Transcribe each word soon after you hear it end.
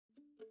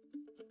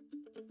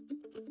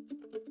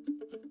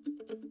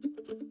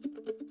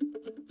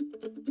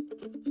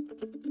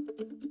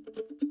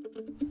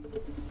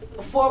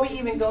before we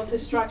even go to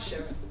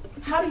structure,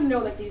 how do you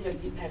know that these are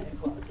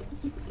dependent clauses?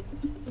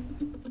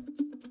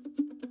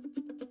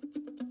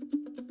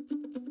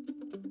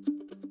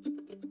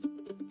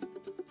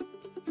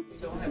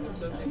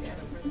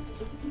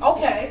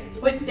 Okay,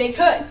 but they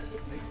could.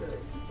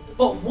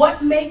 But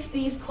what makes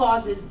these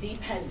clauses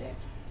dependent?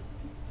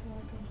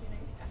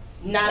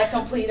 Not a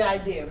complete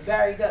idea.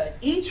 Very good.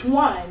 Each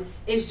one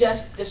is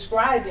just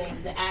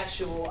describing the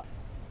actual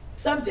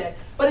subject,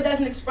 but it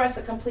doesn't express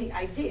a complete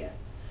idea.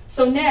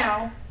 So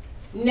now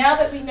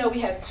that we know we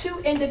have two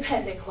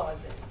independent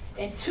clauses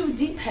and two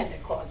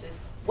dependent clauses,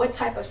 what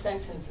type of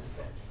sentence is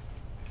this?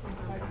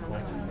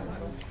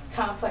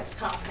 Complex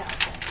compound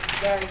sentence.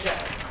 Very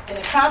good. And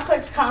a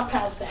complex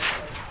compound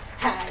sentence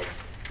has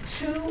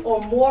two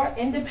or more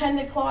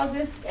independent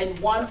clauses and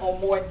one or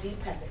more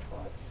dependent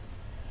clauses.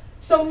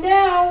 So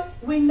now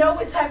we know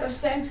what type of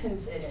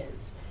sentence it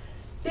is.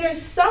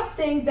 There's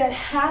something that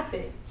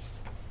happens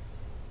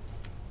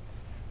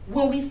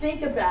when we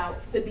think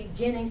about the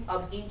beginning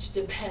of each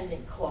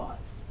dependent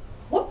clause.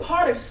 What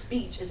part of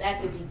speech is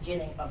at the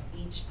beginning of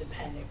each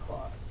dependent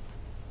clause?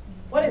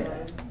 What is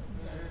it?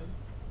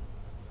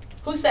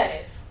 Who said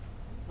it?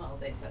 Well,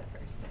 they said it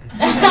first.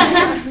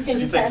 Can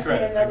you pass me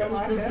another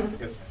marker?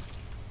 Yes,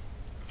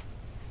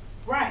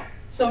 Right.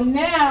 So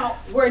now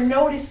we're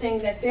noticing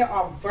that there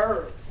are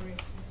verbs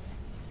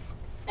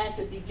at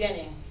the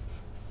beginning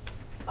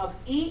of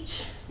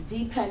each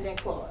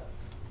dependent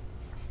clause.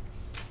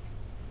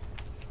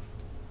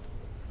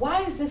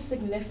 Why is this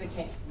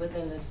significant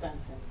within this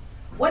sentence?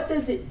 What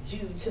does it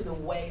do to the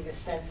way the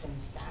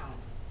sentence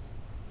sounds?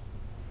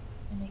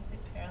 It makes it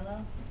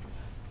parallel.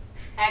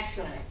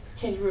 Excellent.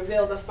 Can you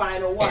reveal the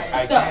final one?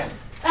 I can.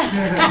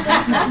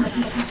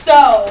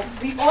 So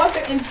the author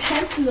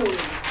intentionally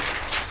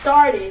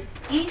started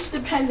each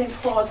dependent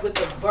clause with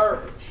a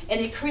verb, and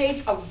it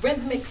creates a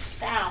rhythmic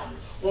sound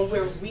when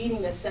we're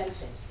reading the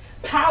sentence.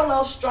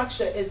 Parallel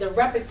structure is the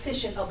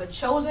repetition of a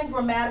chosen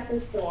grammatical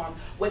form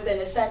within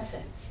a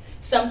sentence.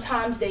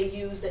 Sometimes they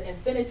use the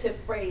infinitive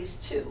phrase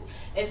too,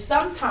 and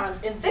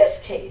sometimes, in this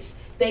case,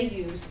 they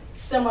use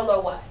similar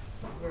what?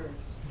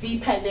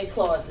 Dependent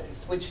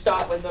clauses, which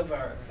start with a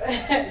verb.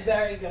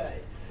 Very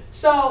good.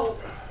 So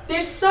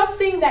there's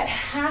something that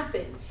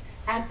happens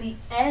at the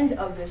end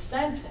of the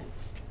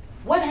sentence.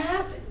 What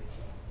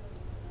happens?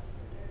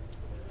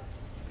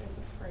 There's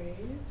a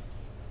phrase.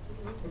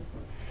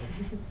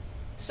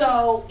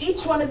 So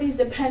each one of these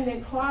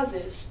dependent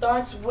clauses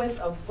starts with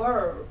a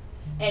verb,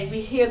 and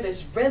we hear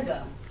this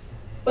rhythm.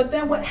 But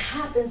then what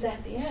happens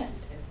at the end?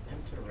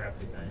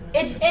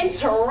 It's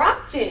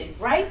interrupted,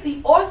 right?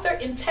 The author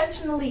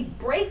intentionally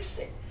breaks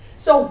it.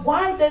 So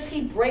why does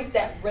he break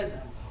that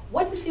rhythm?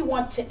 What does he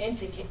want to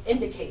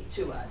indicate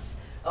to us?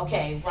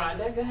 Okay,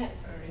 Rhonda, go ahead.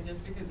 All right,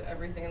 just because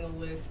everything in the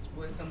list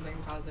was something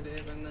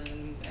positive, and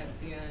then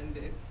at the end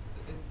it's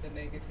the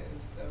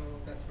negative, so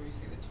that's where you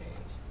see the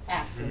change.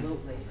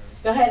 Absolutely.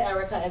 Go ahead,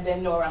 Erica, and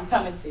then Nora, I'm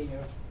coming to you.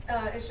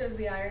 It shows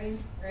the irony,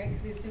 right?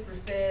 Because he's super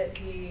fit,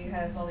 he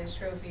has all these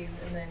trophies,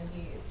 and then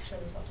he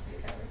showed himself to be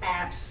a coward.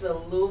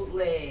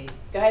 Absolutely.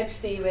 Go ahead,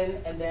 Stephen,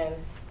 and then...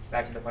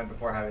 Back to the point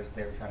before, how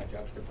they were trying to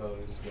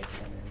juxtapose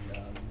Richardson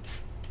and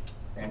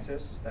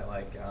Francis, that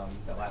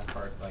that last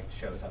part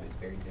shows how he's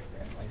very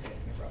different. Like they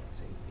abrupt to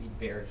say he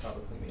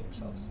publicly made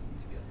himself seem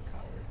to be like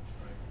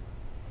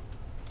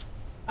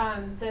a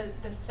coward.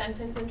 The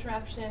sentence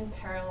interruption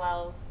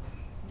parallels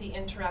the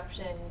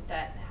interruption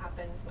that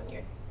happens when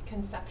you're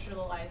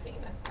conceptualizing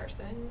this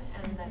person,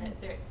 and then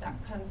that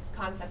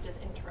concept is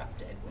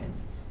interrupted with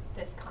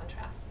this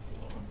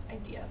contrasting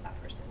idea of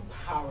that person.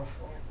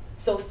 Powerful.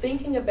 So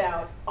thinking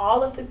about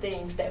all of the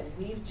things that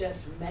we've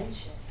just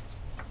mentioned,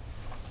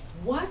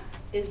 what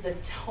is the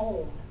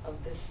tone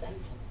of this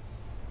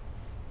sentence?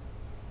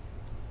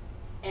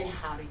 And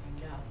how do you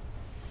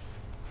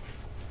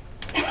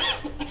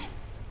know?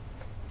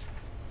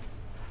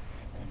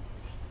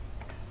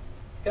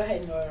 Go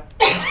ahead, Nora.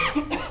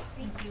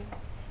 Thank you.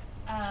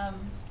 I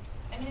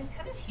mean, it's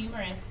kind of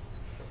humorous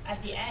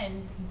at the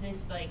end,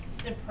 this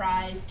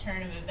surprise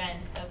turn of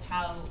events of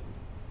how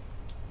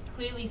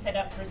clearly set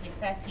up for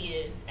success he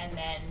is, and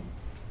then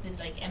this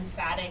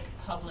emphatic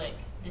public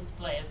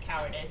display of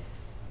cowardice.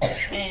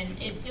 And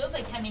it feels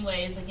like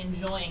Hemingway is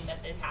enjoying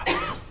that this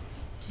happened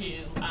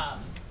to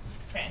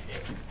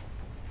Francis,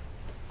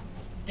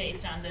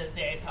 based on the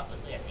very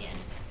publicly at the end.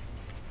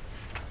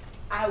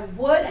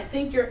 I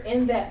think you're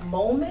in that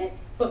moment,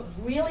 but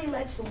really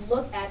let's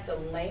look at the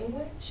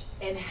language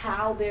and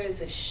how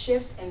there's a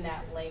shift in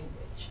that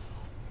language.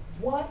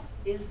 What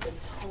is the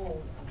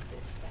tone of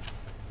this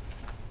sentence?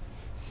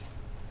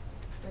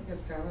 I think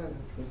it's kind of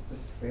it's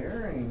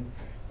despairing.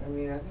 I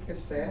mean, I think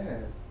it's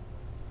sad.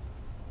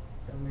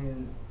 I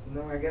mean,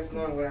 I guess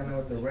knowing what I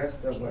know, the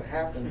rest of what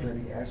happens, that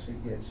he actually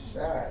gets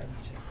shot,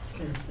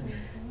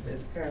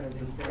 it's kind of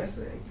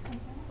depressing.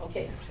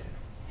 Okay.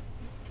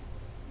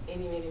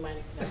 Any,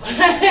 miny, no. Go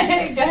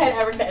ahead,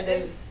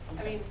 Erica.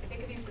 I mean, it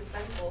could be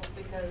suspenseful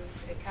because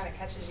it kind of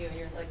catches you, and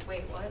you're like,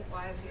 wait, what?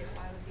 Why was he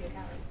a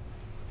coward?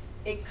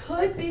 It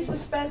could be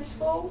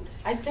suspenseful.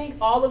 I think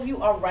all of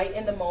you are right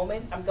in the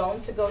moment. I'm going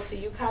to go to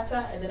you,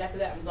 Kata, and then after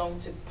that I'm going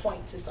to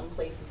point to some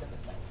places in the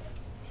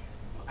sentence.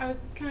 I was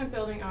kind of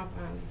building off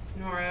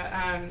Nora.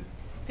 I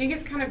think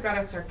it's kind of got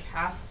a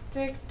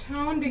sarcastic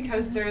tone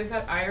because there's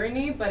that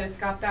irony, but it's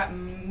got that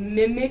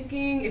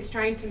mimicking. It's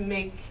trying to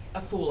make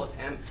a fool of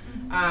him.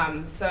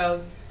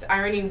 So the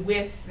irony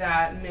with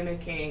that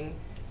mimicking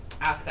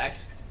aspect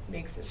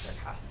makes it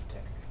sarcastic.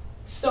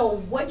 So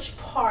which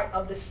part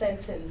of the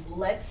sentence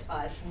lets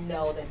us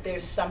know that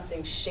there's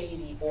something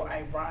shady or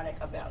ironic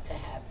about to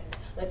happen?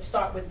 Let's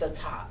start with the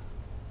top.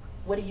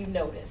 What do you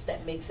notice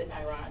that makes it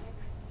ironic?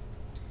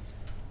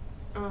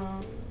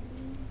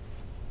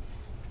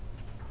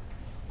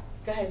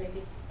 Go ahead,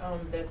 Nikki.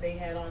 That they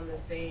had on the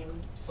same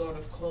sort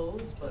of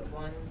clothes, but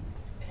one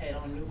had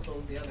on new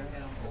clothes, the other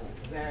had on old.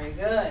 Very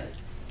good.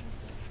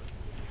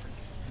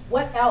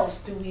 What else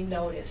do we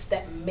notice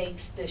that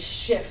makes this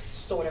shift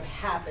sort of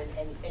happen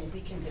and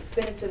we can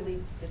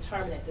definitively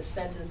determine that the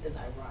sentence is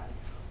ironic?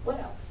 What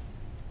else?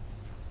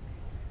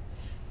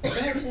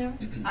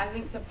 I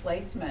think the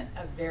placement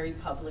of very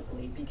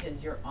publicly,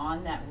 because you're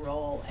on that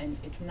role and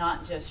it's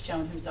not just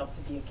shown himself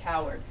to be a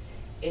coward,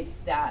 it's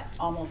that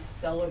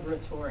almost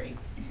celebratory,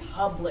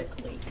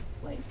 publicly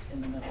placed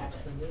in the middle of it.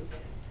 Absolutely.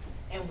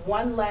 And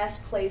one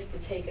last place to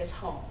take us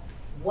home.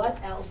 What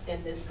else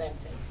in this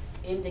sentence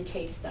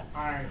indicates the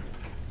irony?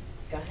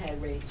 Go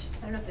ahead, Rach.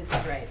 I don't know if this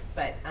is right,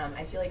 but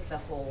I feel like the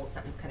whole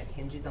sentence kind of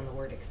hinges on the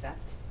word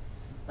accept.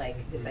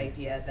 Like this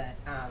idea that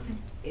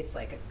it's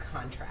like a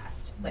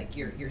contrast. Like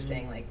you're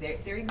saying like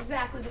they're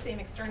exactly the same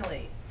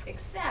externally,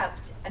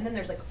 except, and then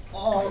there's like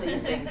all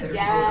these things that are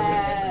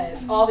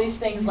Yes, totally all these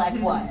things like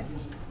what?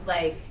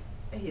 like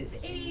his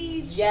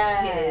age,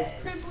 Yes.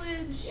 his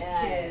privilege,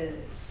 Yes.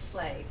 his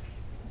like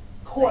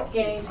Court like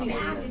games, his he's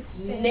status.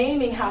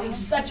 naming how he's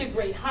such a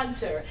great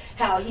hunter,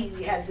 how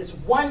he has this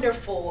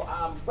wonderful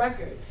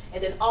record,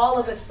 and then all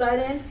of a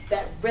sudden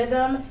that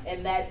rhythm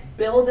and that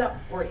build-up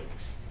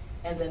breaks,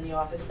 and then the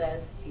author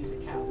says he's a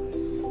coward.